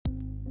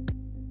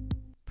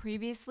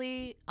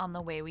Previously on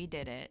The Way We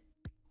Did It,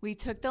 we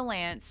took the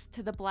Lance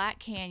to the Black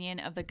Canyon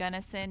of the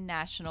Gunnison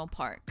National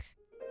Park.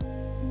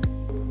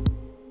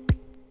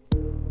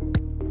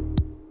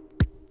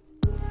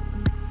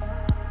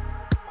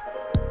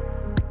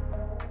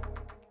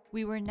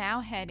 We were now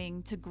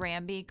heading to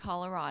Granby,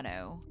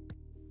 Colorado,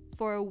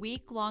 for a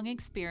week-long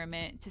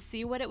experiment to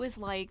see what it was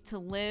like to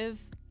live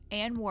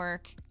and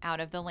work out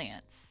of the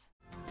Lance.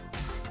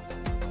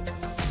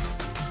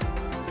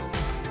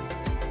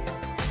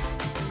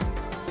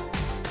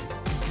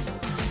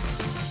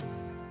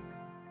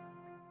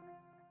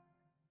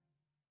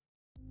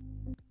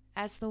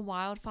 As the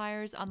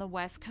wildfires on the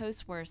West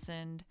Coast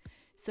worsened,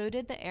 so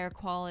did the air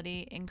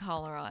quality in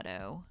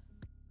Colorado.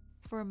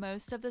 For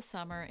most of the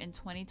summer in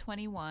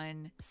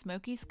 2021,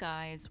 smoky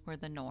skies were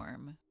the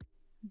norm.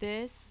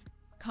 This,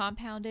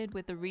 compounded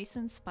with the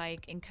recent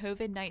spike in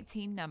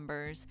COVID-19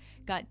 numbers,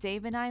 got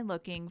Dave and I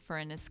looking for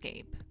an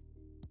escape.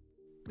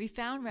 We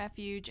found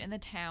refuge in the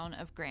town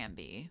of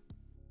Granby.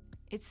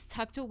 It's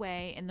tucked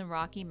away in the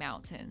Rocky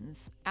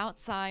Mountains,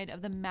 outside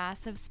of the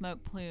massive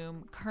smoke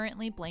plume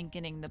currently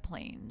blanketing the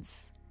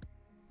plains.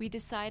 We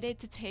decided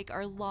to take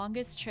our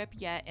longest trip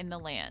yet in the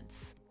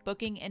Lance,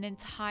 booking an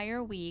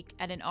entire week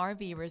at an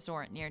RV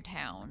resort near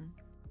town.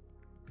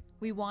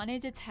 We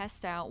wanted to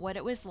test out what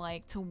it was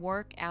like to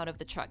work out of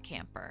the truck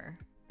camper,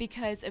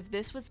 because if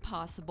this was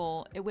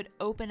possible, it would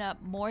open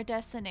up more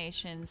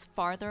destinations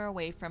farther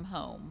away from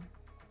home.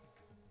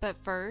 But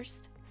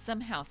first,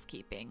 some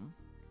housekeeping.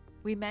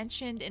 We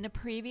mentioned in a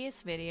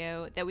previous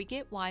video that we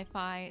get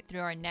Wi-Fi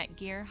through our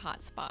Netgear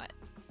hotspot.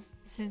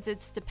 Since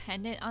it's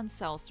dependent on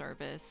cell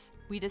service,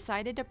 we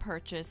decided to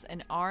purchase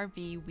an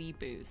RV Wii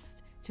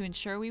Boost to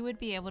ensure we would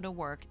be able to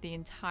work the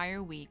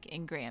entire week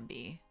in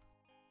Granby.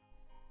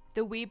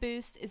 The Wii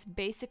Boost is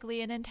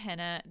basically an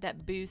antenna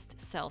that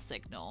boosts cell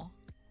signal.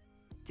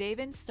 Dave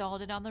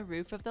installed it on the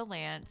roof of the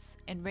Lance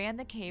and ran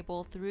the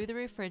cable through the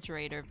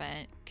refrigerator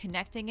vent,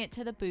 connecting it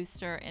to the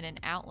booster in an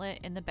outlet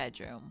in the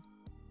bedroom.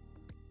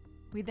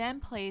 We then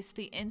placed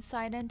the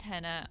inside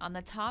antenna on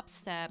the top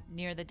step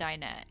near the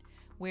dinette,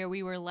 where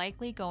we were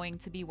likely going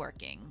to be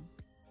working.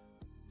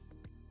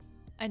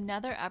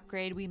 Another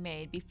upgrade we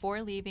made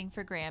before leaving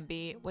for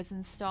Granby was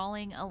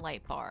installing a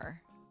light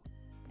bar.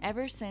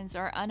 Ever since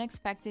our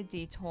unexpected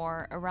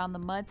detour around the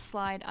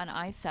mudslide on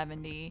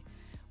I-70,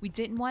 we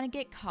didn't want to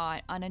get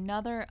caught on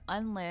another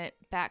unlit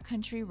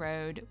backcountry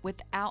road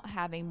without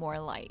having more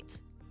light.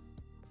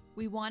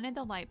 We wanted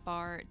the light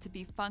bar to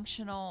be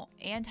functional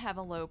and have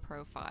a low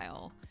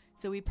profile,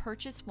 so we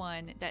purchased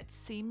one that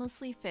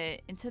seamlessly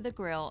fit into the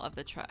grill of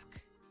the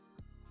truck.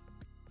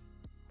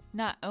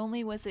 Not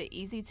only was it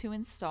easy to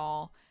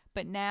install,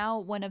 but now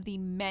one of the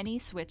many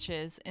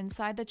switches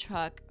inside the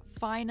truck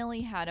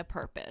finally had a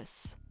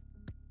purpose.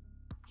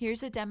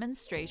 Here's a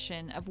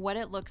demonstration of what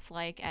it looks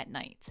like at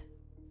night.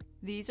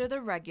 These are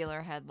the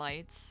regular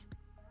headlights,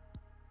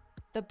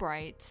 the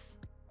brights,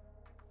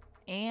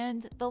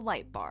 and the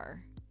light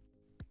bar.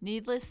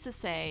 Needless to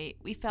say,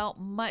 we felt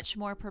much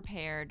more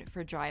prepared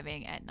for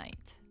driving at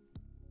night.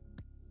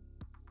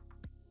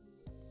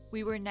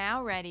 We were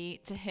now ready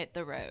to hit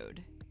the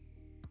road.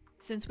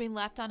 Since we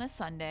left on a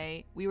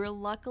Sunday, we were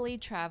luckily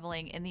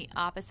traveling in the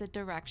opposite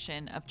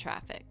direction of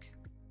traffic.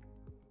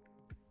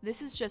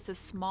 This is just a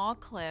small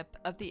clip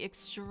of the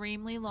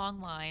extremely long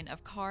line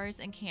of cars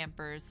and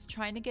campers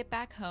trying to get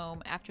back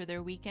home after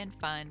their weekend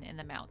fun in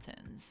the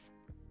mountains.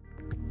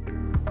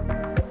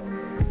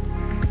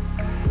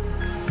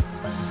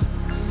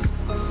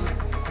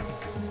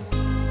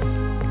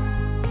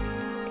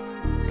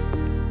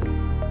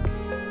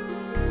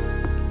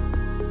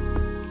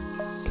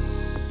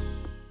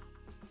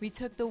 We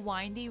took the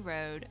windy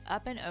road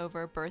up and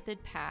over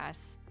Berthoud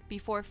Pass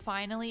before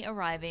finally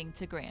arriving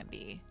to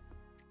Granby.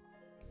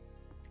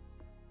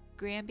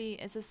 Granby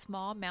is a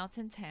small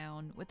mountain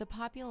town with a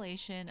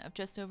population of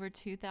just over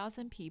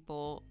 2,000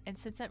 people and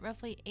sits at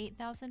roughly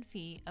 8,000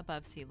 feet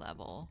above sea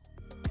level.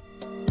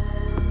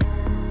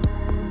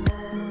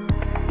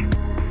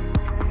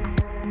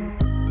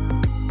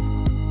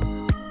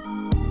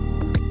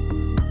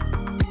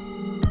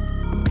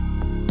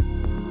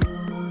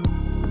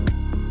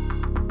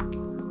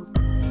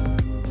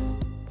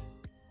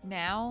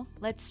 Now,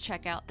 let's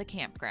check out the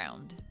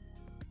campground.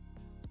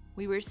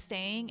 We were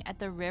staying at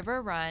the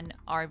River Run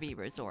RV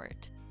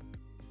Resort.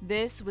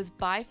 This was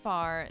by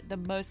far the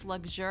most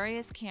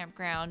luxurious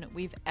campground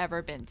we've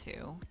ever been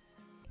to.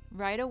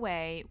 Right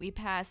away, we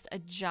passed a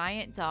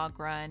giant dog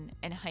run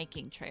and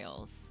hiking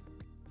trails.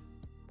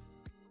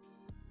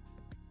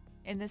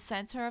 In the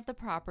center of the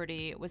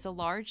property was a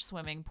large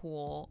swimming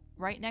pool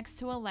right next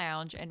to a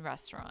lounge and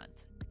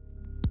restaurant.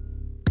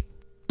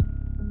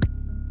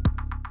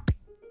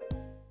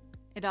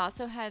 It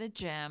also had a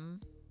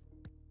gym,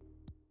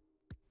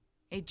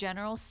 a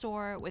general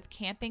store with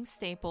camping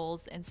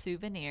staples and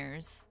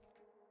souvenirs,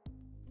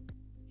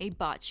 a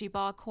bocce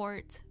ball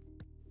court,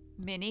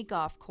 mini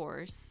golf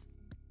course,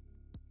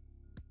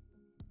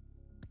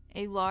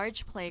 a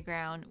large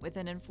playground with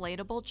an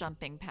inflatable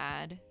jumping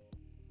pad,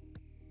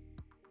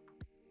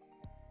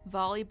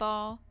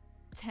 volleyball,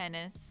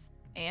 tennis,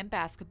 and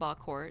basketball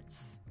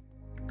courts,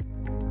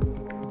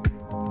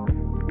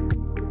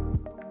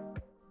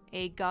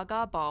 a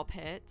gaga ball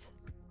pit,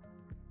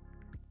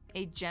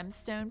 a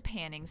gemstone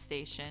panning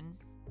station,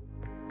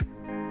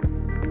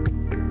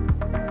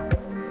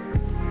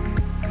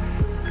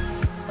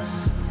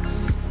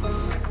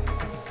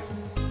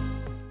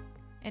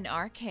 an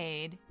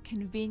arcade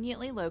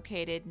conveniently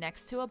located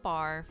next to a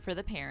bar for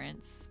the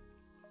parents,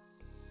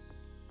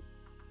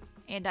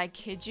 and I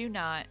kid you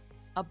not,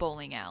 a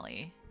bowling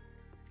alley.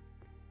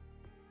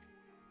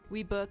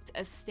 We booked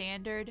a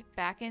standard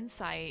back-end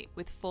site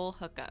with full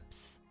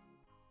hookups.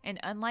 And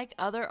unlike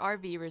other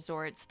RV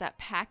resorts that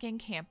pack in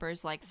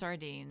campers like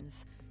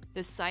sardines,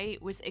 the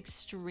site was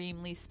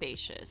extremely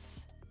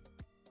spacious.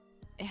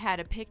 It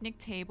had a picnic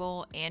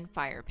table and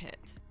fire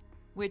pit,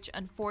 which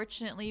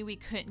unfortunately we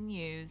couldn't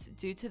use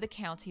due to the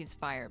county's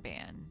fire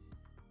ban.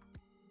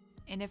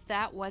 And if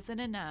that wasn't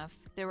enough,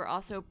 there were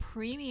also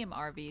premium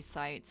RV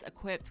sites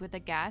equipped with a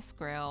gas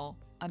grill,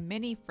 a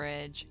mini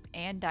fridge,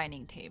 and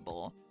dining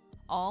table,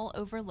 all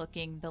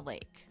overlooking the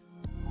lake.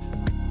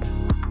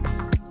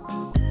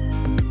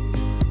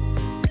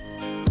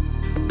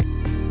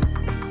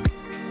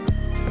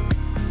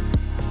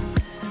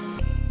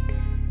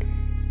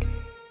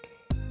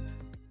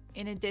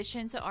 In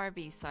addition to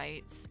RV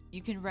sites,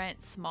 you can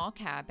rent small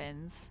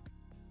cabins,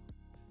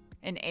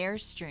 an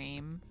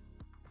Airstream,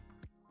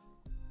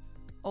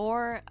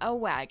 or a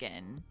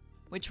wagon,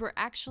 which were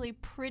actually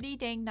pretty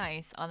dang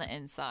nice on the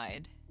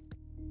inside.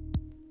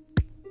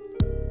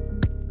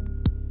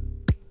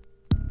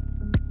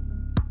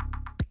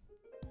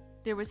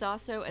 There was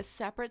also a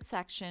separate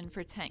section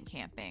for tent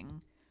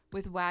camping,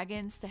 with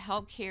wagons to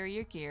help carry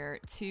your gear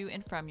to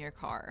and from your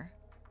car.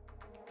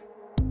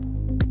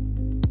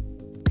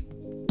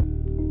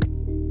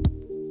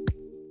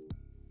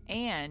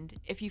 And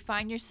if you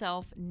find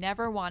yourself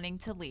never wanting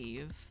to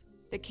leave,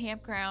 the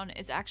campground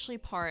is actually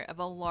part of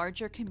a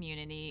larger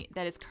community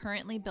that is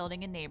currently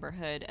building a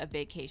neighborhood of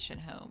vacation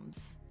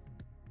homes.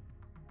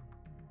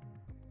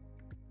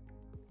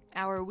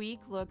 Our week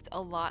looked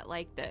a lot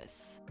like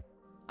this.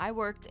 I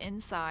worked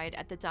inside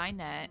at the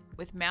dinette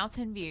with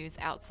mountain views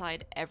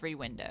outside every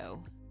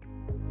window.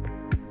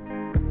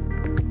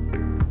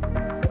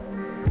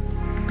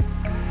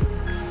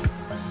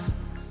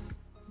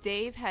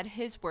 Dave had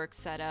his work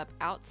set up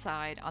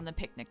outside on the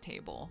picnic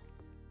table.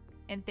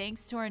 And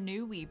thanks to our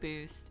new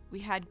WeBoost, we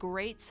had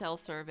great cell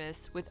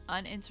service with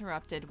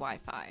uninterrupted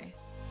Wi-Fi.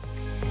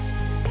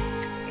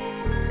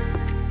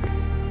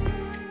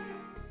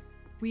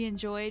 We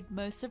enjoyed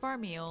most of our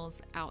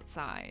meals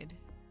outside,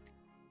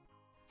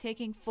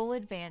 taking full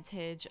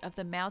advantage of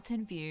the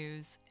mountain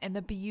views and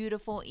the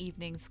beautiful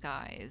evening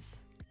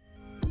skies.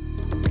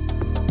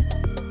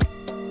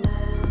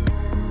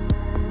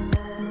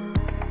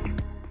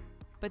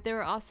 But there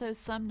were also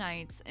some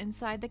nights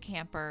inside the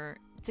camper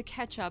to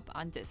catch up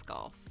on disc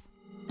golf.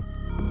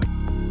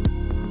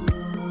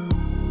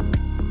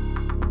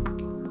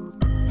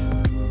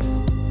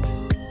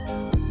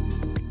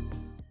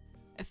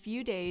 A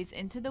few days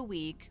into the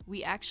week,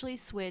 we actually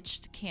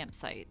switched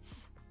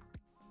campsites.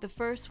 The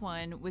first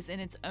one was in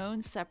its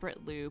own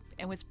separate loop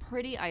and was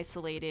pretty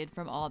isolated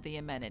from all the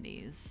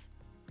amenities.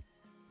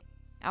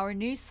 Our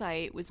new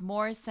site was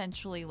more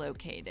centrally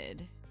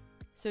located.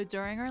 So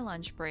during our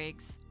lunch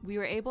breaks, we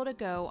were able to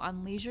go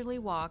on leisurely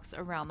walks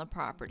around the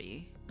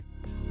property.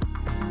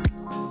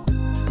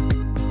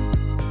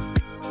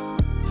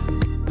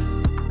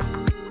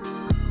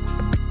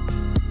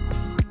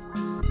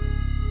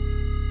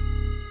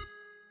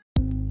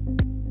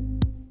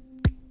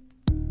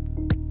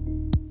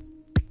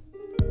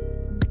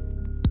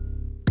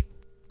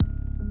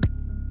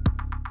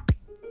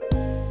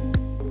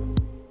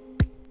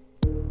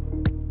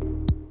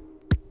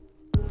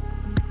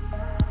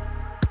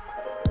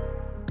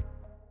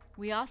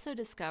 We also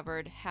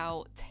discovered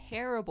how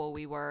terrible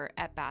we were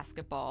at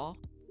basketball.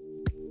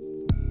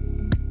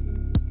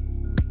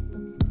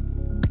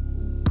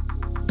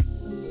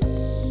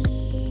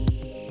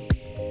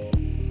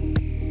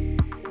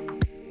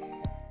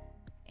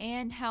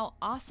 And how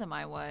awesome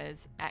I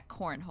was at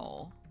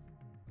cornhole.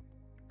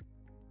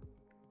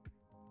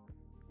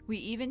 We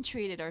even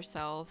treated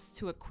ourselves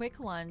to a quick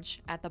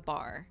lunch at the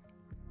bar.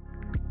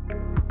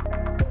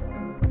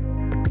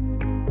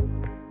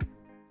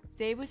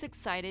 Dave was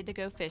excited to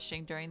go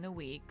fishing during the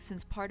week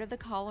since part of the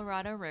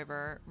Colorado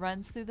River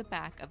runs through the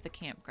back of the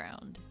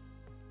campground.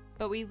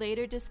 But we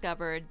later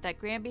discovered that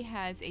Granby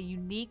has a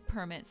unique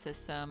permit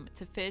system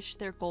to fish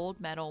their gold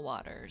medal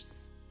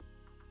waters.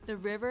 The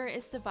river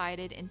is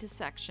divided into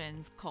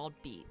sections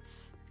called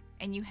beats,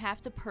 and you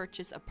have to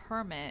purchase a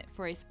permit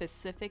for a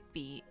specific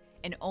beat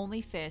and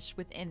only fish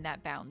within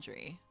that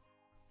boundary.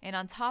 And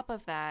on top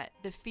of that,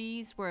 the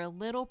fees were a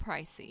little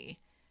pricey,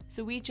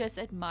 so we just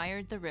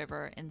admired the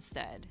river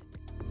instead.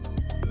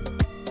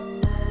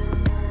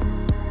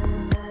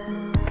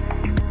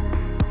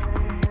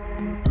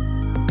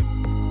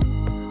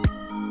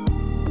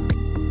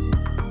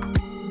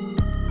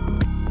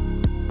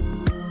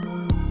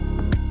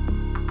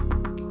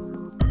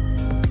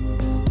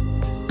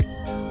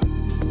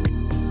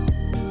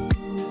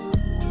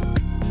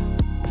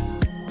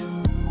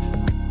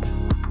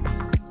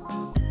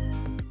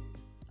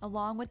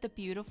 along with the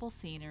beautiful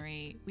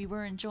scenery, we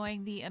were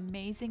enjoying the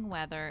amazing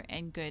weather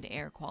and good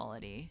air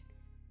quality.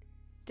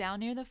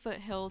 Down near the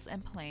foothills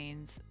and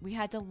plains, we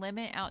had to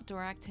limit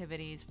outdoor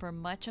activities for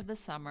much of the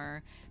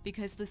summer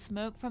because the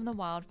smoke from the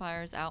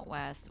wildfires out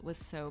west was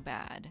so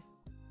bad.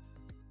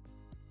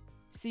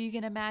 So you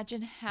can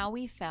imagine how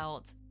we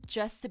felt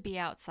just to be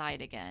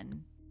outside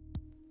again.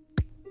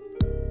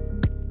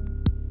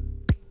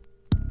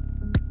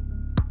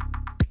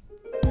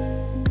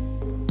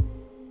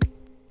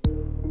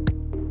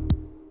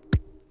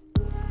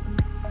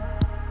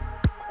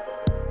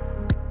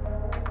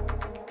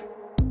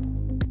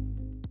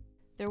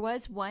 There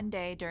was one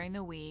day during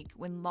the week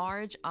when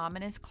large,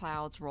 ominous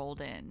clouds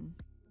rolled in,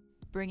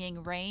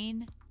 bringing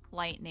rain,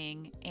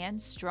 lightning,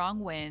 and strong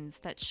winds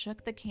that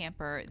shook the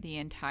camper the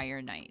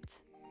entire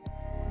night.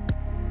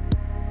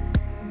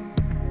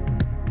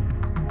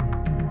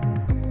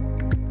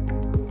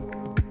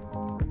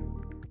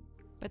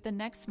 But the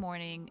next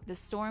morning, the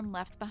storm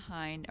left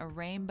behind a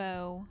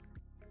rainbow,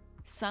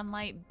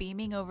 sunlight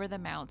beaming over the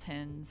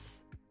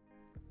mountains,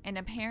 and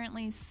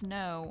apparently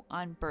snow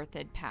on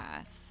Berthoud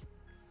Pass,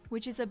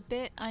 which is a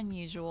bit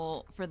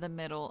unusual for the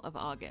middle of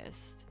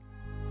August.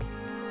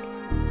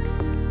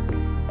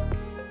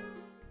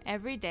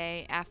 Every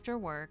day after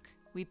work,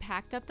 we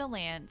packed up the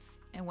lance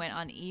and went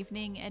on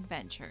evening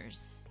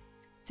adventures.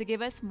 To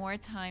give us more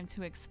time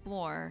to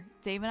explore,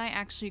 Dave and I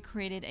actually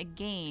created a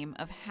game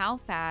of how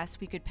fast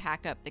we could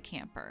pack up the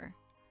camper,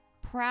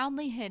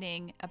 proudly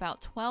hitting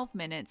about 12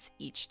 minutes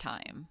each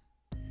time.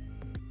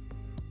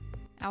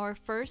 Our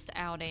first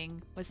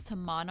outing was to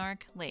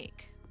Monarch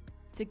Lake.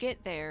 To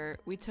get there,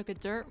 we took a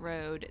dirt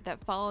road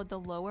that followed the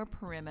lower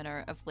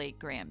perimeter of Lake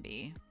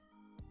Granby,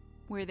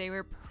 where they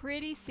were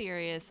pretty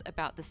serious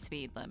about the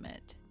speed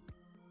limit.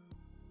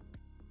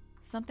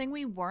 Something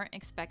we weren't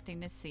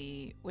expecting to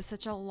see was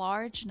such a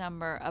large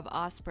number of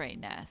osprey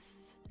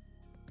nests.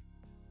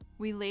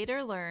 We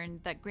later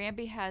learned that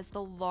Granby has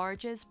the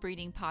largest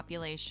breeding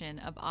population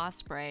of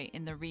osprey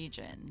in the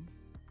region.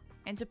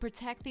 And to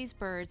protect these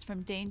birds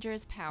from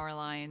dangerous power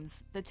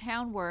lines, the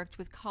town worked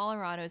with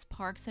Colorado's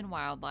Parks and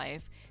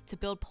Wildlife to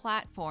build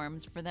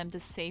platforms for them to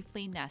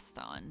safely nest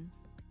on.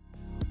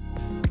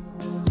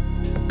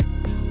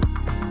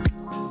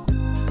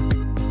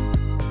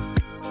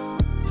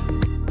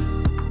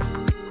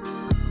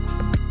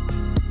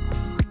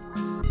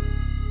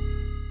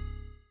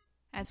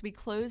 As we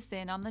closed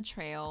in on the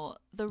trail,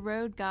 the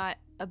road got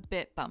a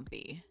bit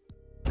bumpy.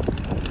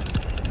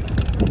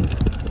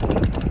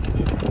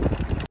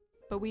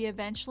 But we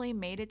eventually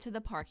made it to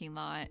the parking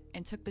lot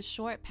and took the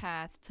short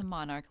path to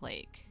Monarch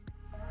Lake.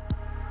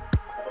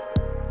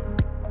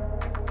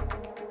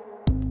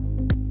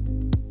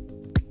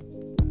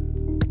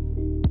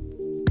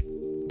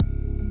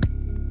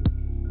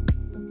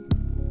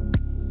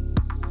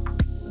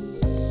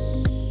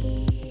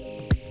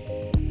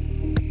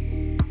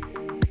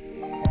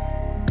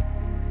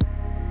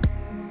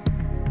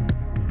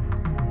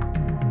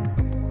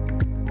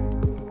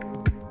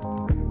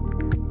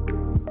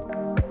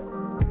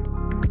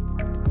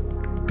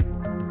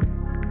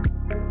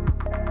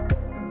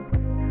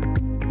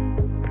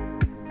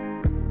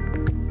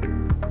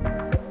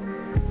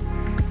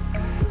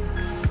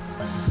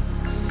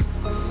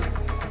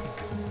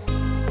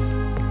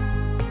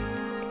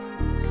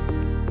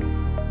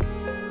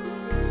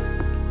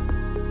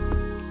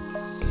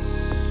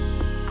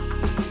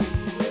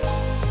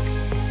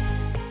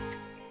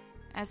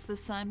 As the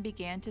sun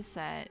began to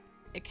set,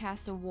 it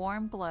cast a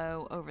warm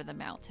glow over the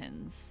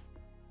mountains,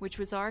 which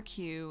was our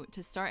cue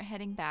to start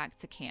heading back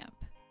to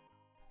camp,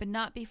 but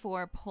not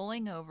before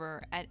pulling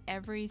over at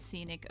every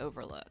scenic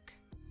overlook.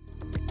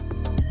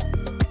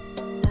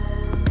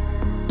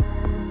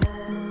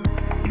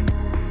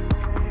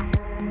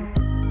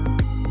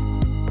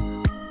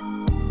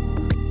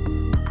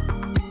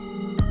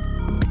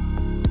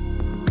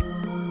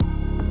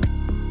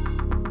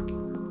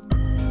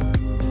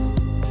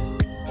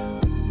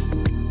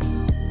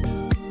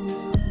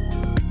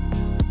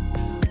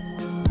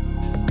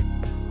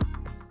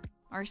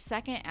 Our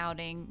second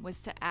outing was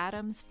to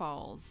Adams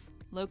Falls,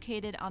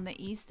 located on the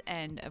east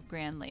end of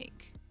Grand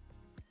Lake.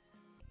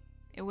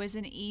 It was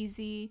an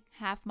easy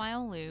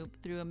half-mile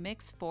loop through a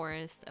mixed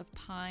forest of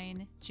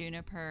pine,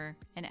 juniper,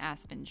 and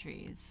aspen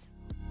trees.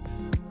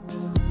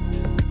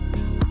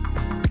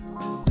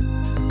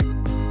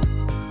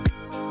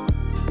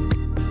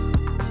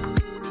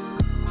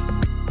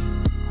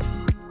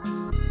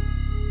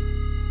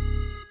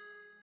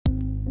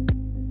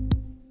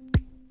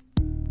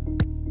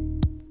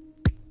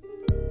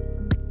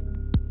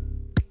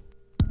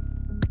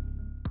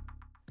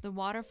 The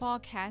waterfall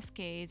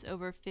cascades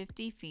over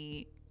 50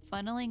 feet,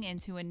 funneling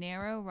into a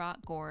narrow rock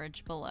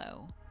gorge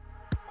below.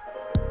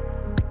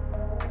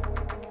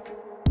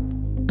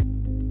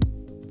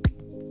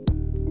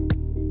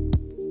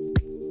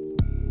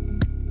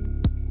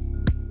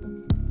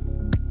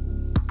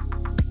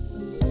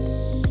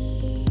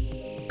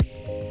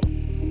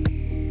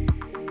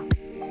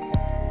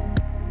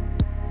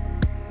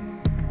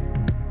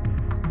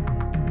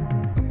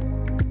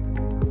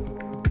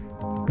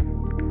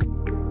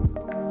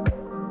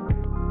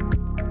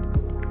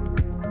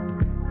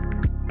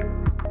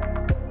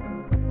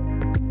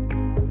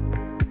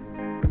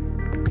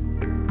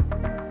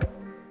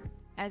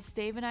 As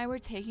Dave and I were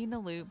taking the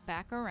loop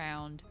back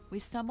around, we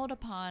stumbled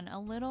upon a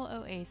little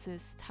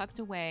oasis tucked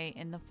away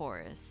in the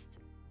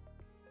forest.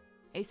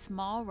 A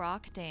small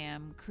rock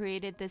dam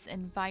created this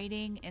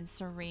inviting and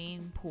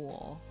serene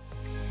pool.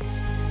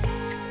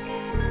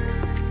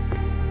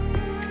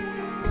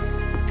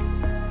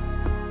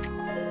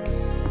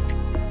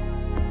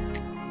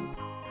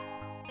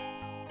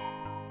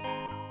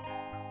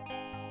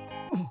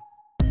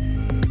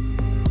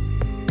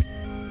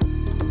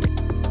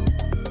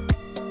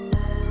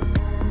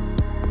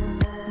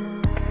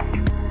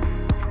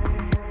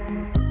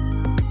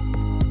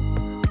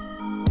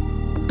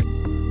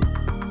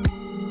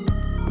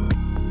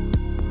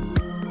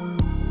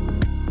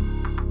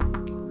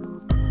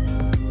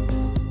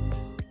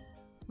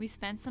 We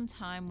spent some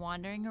time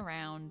wandering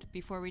around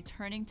before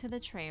returning to the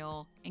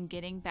trail and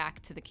getting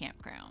back to the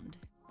campground.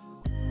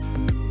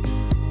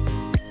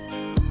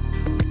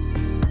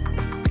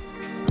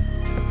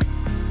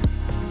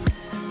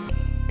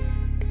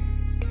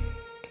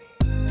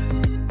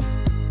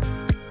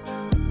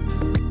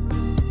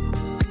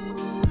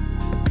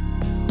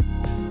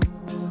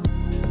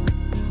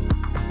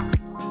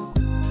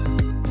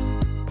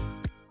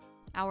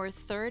 Our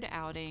third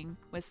outing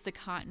was to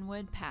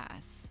Cottonwood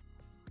Pass.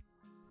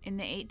 In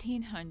the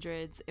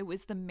 1800s, it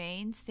was the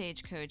main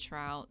stagecoach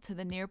route to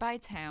the nearby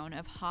town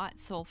of Hot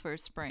Sulphur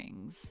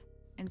Springs,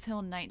 until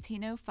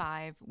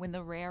 1905 when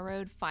the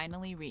railroad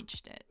finally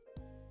reached it.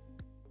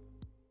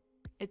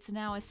 It's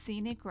now a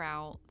scenic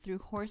route through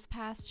horse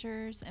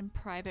pastures and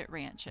private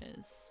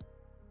ranches,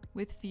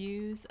 with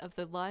views of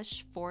the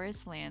lush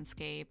forest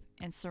landscape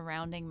and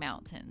surrounding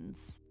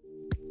mountains.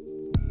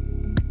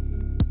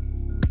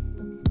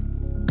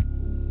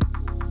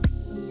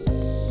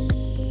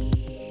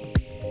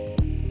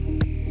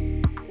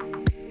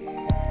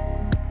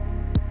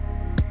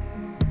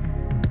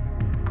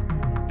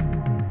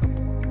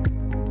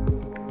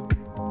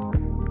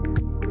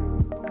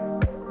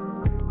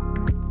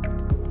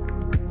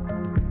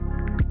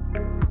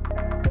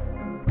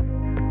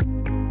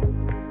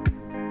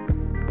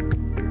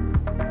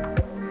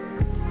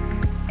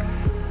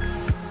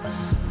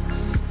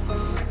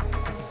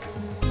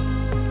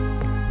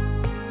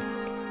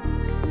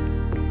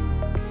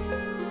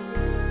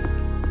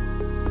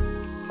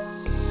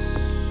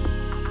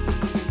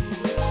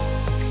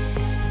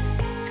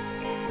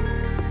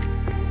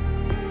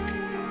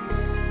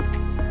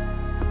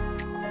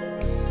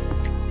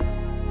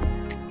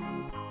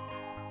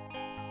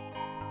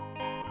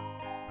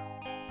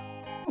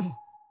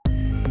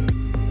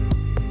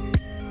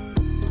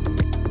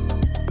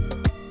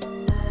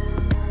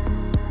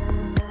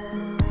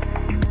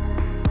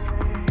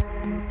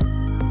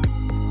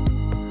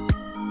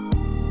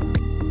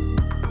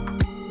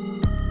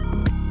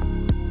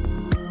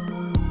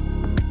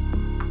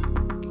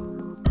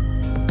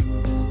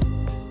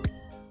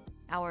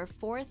 Our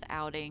fourth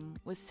outing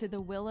was to the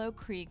Willow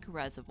Creek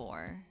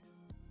Reservoir.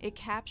 It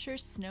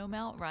captures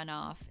snowmelt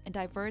runoff and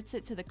diverts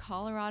it to the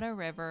Colorado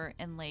River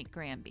and Lake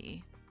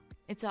Granby.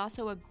 It's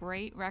also a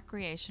great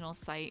recreational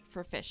site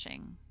for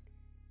fishing.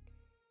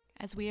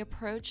 As we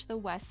approached the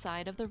west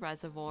side of the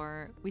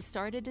reservoir, we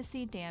started to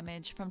see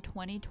damage from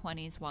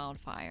 2020's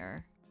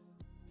wildfire.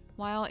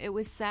 While it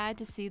was sad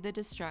to see the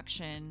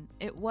destruction,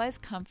 it was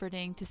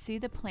comforting to see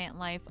the plant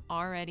life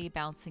already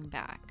bouncing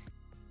back.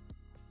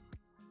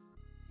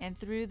 And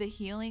through the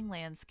healing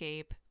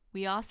landscape,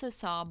 we also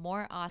saw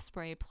more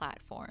osprey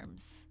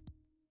platforms,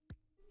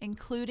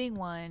 including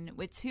one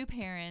with two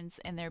parents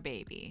and their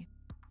baby,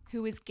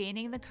 who was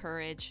gaining the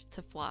courage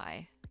to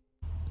fly.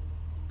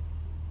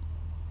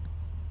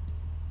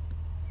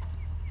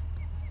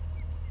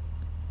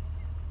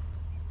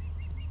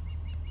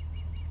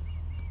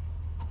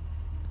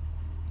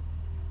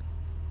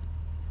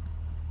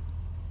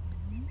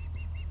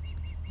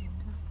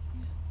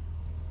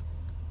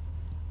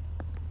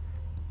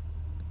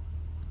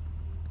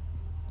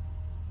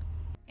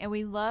 And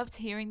we loved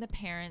hearing the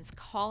parents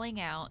calling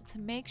out to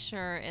make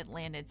sure it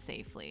landed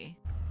safely.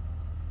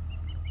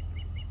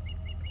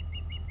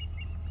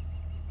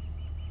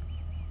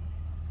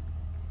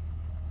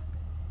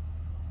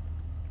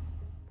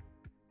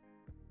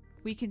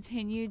 We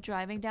continued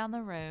driving down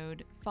the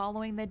road,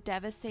 following the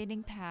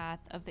devastating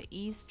path of the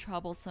East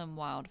Troublesome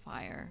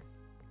wildfire.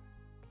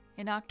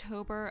 In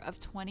October of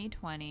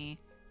 2020,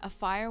 a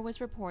fire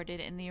was reported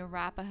in the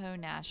Arapahoe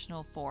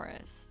National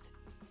Forest.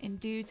 And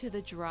due to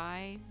the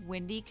dry,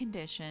 windy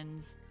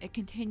conditions, it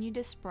continued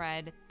to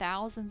spread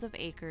thousands of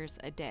acres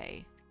a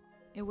day.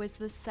 It was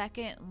the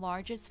second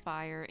largest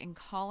fire in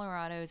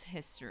Colorado's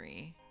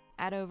history,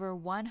 at over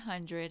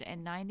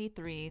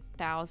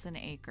 193,000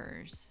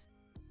 acres.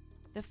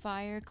 The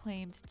fire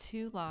claimed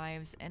 2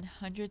 lives and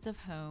hundreds of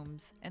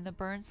homes, and the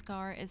burn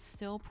scar is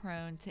still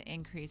prone to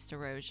increased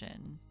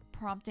erosion,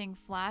 prompting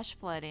flash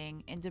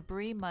flooding and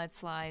debris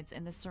mudslides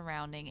in the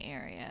surrounding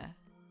area.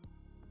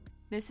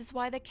 This is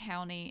why the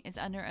county is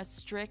under a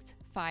strict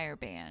fire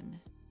ban,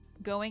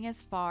 going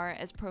as far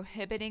as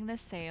prohibiting the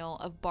sale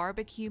of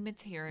barbecue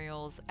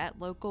materials at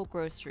local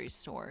grocery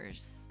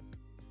stores.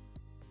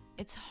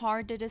 It's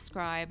hard to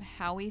describe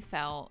how we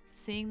felt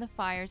seeing the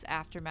fire's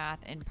aftermath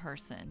in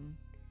person.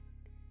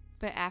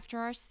 But after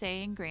our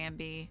stay in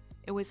Granby,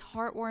 it was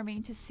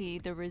heartwarming to see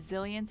the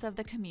resilience of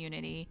the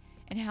community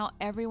and how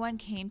everyone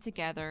came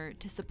together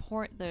to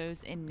support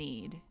those in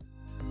need.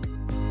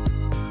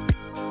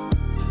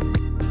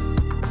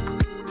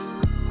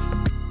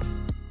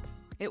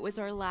 It was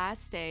our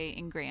last day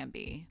in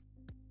Granby.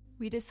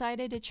 We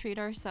decided to treat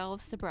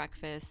ourselves to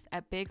breakfast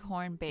at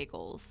Bighorn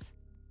Bagels.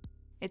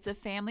 It's a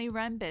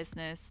family-run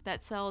business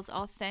that sells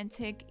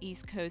authentic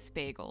East Coast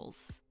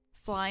bagels,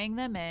 flying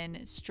them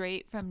in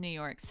straight from New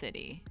York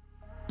City.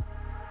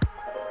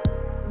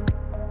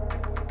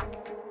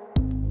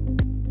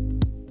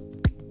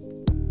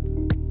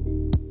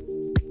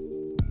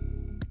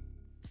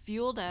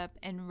 Fueled up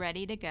and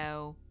ready to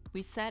go,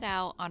 we set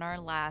out on our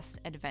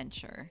last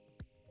adventure.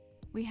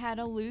 We had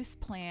a loose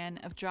plan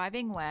of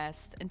driving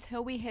west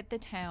until we hit the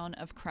town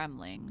of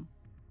Kremling,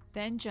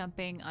 then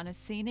jumping on a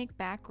scenic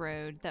back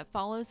road that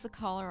follows the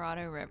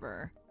Colorado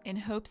River in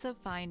hopes of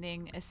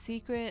finding a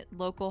secret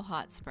local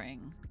hot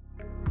spring.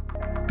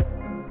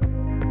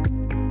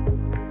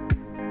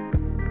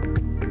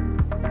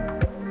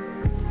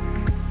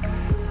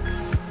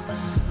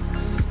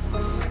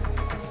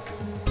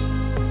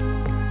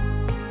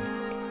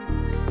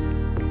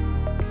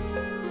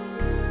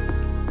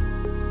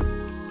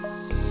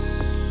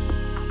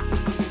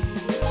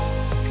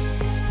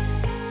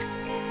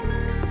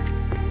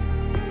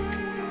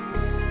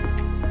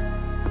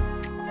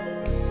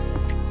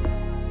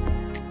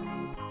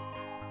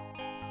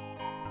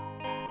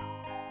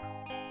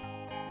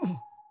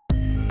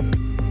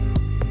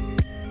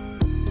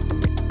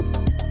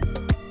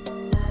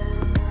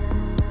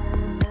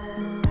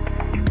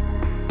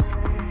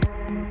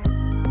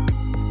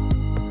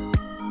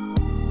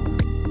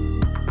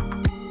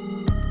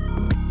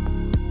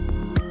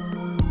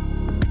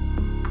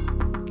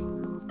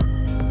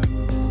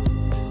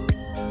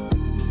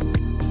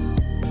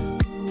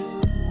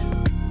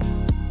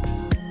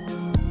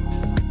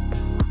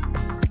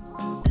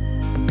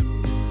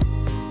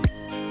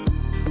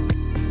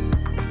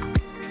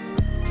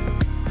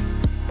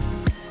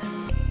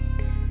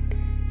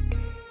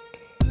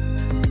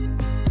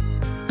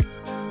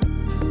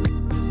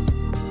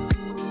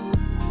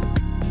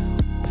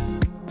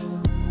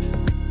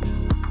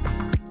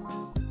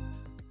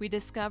 We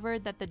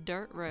discovered that the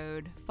dirt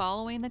road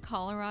following the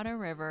Colorado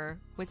River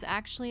was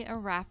actually a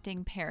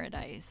rafting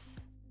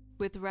paradise,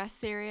 with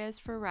rest areas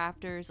for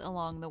rafters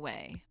along the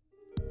way.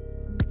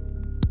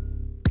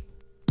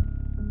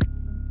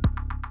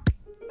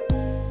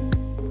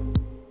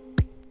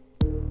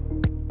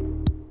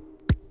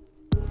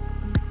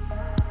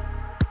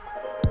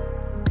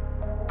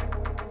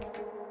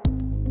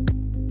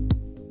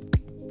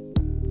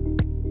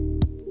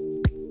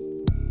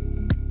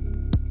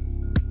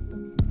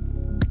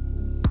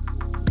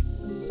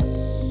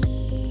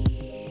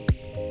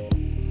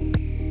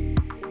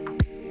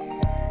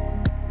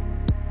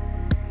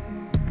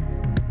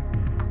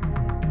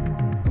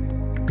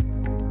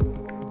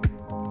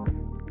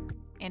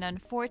 And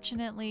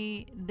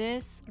unfortunately,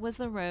 this was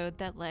the road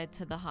that led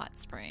to the hot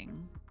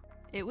spring.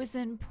 It was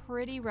in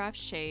pretty rough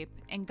shape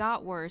and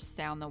got worse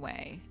down the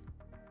way.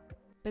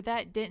 But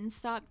that didn't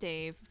stop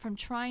Dave from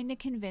trying to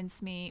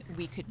convince me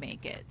we could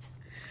make it.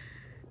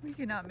 We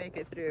cannot make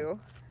it through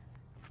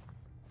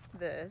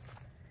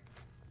this.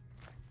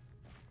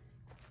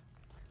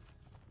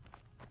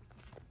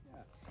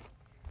 Yeah.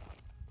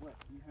 What?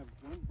 You have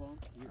one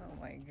bump here.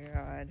 Oh my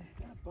God.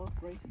 That bump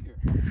right here.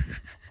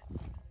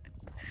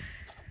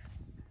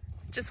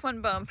 Just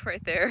one bump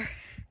right there.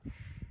 I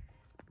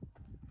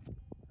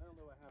don't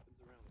know what happens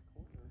around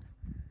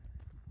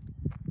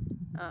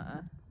the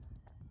corner.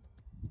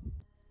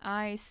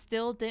 I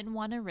still didn't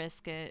want to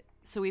risk it,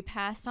 so we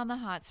passed on the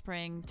hot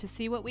spring to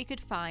see what we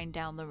could find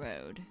down the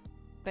road.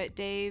 But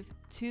Dave,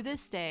 to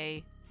this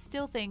day,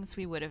 still thinks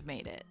we would have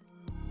made it.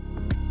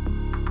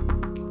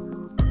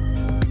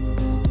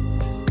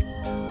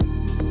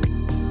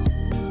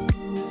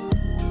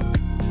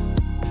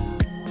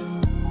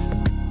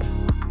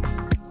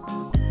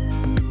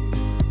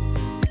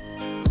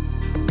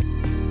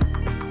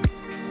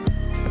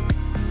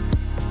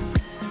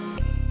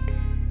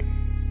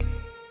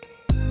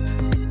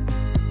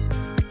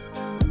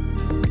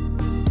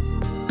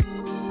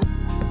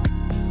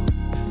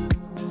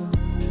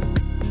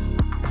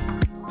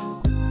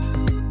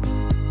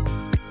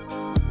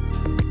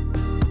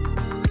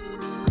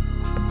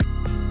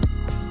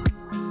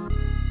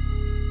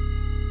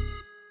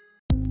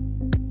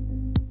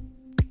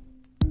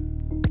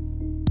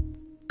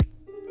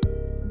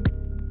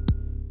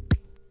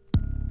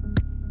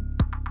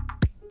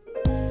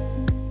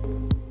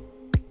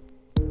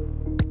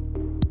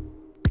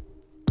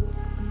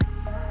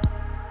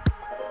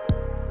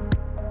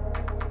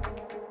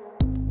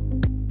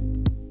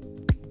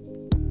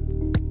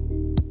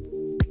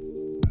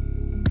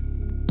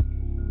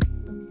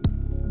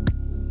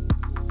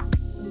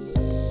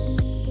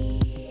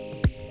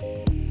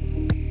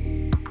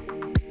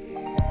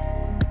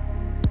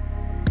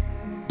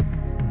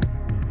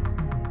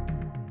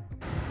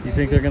 You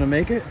think they're gonna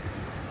make it?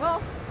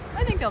 Well,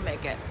 I think they'll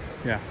make it.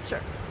 Yeah.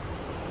 Sure.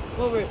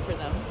 We'll root for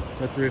them.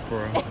 Let's root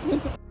for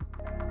them.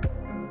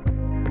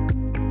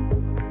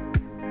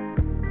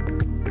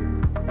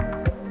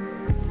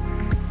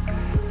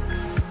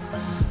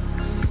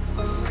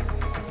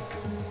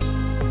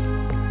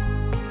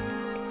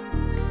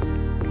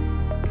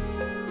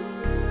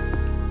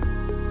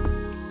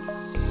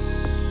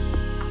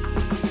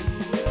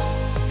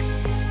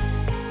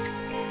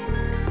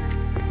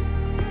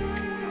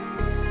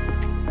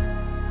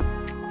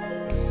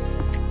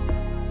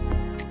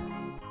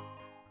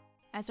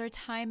 As our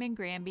time in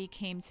Granby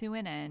came to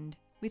an end,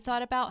 we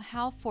thought about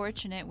how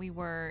fortunate we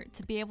were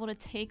to be able to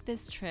take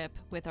this trip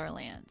with our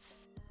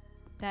Lance.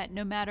 That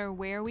no matter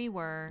where we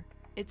were,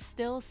 it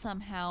still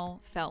somehow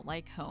felt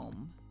like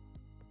home.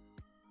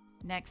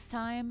 Next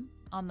time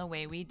on The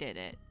Way We Did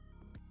It,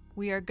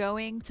 we are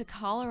going to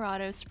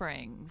Colorado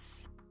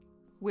Springs,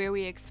 where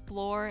we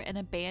explore an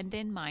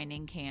abandoned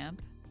mining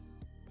camp,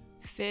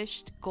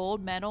 fished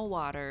gold medal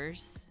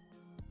waters,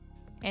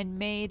 and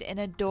made an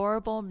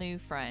adorable new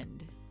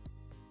friend.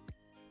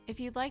 If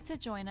you'd like to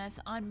join us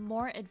on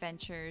more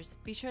adventures,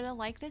 be sure to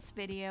like this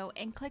video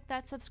and click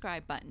that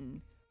subscribe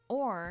button.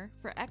 Or,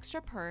 for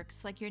extra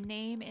perks like your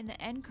name in the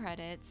end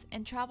credits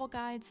and travel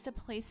guides to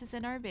places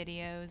in our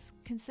videos,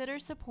 consider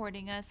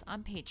supporting us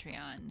on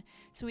Patreon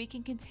so we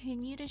can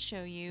continue to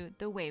show you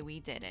the way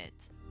we did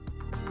it.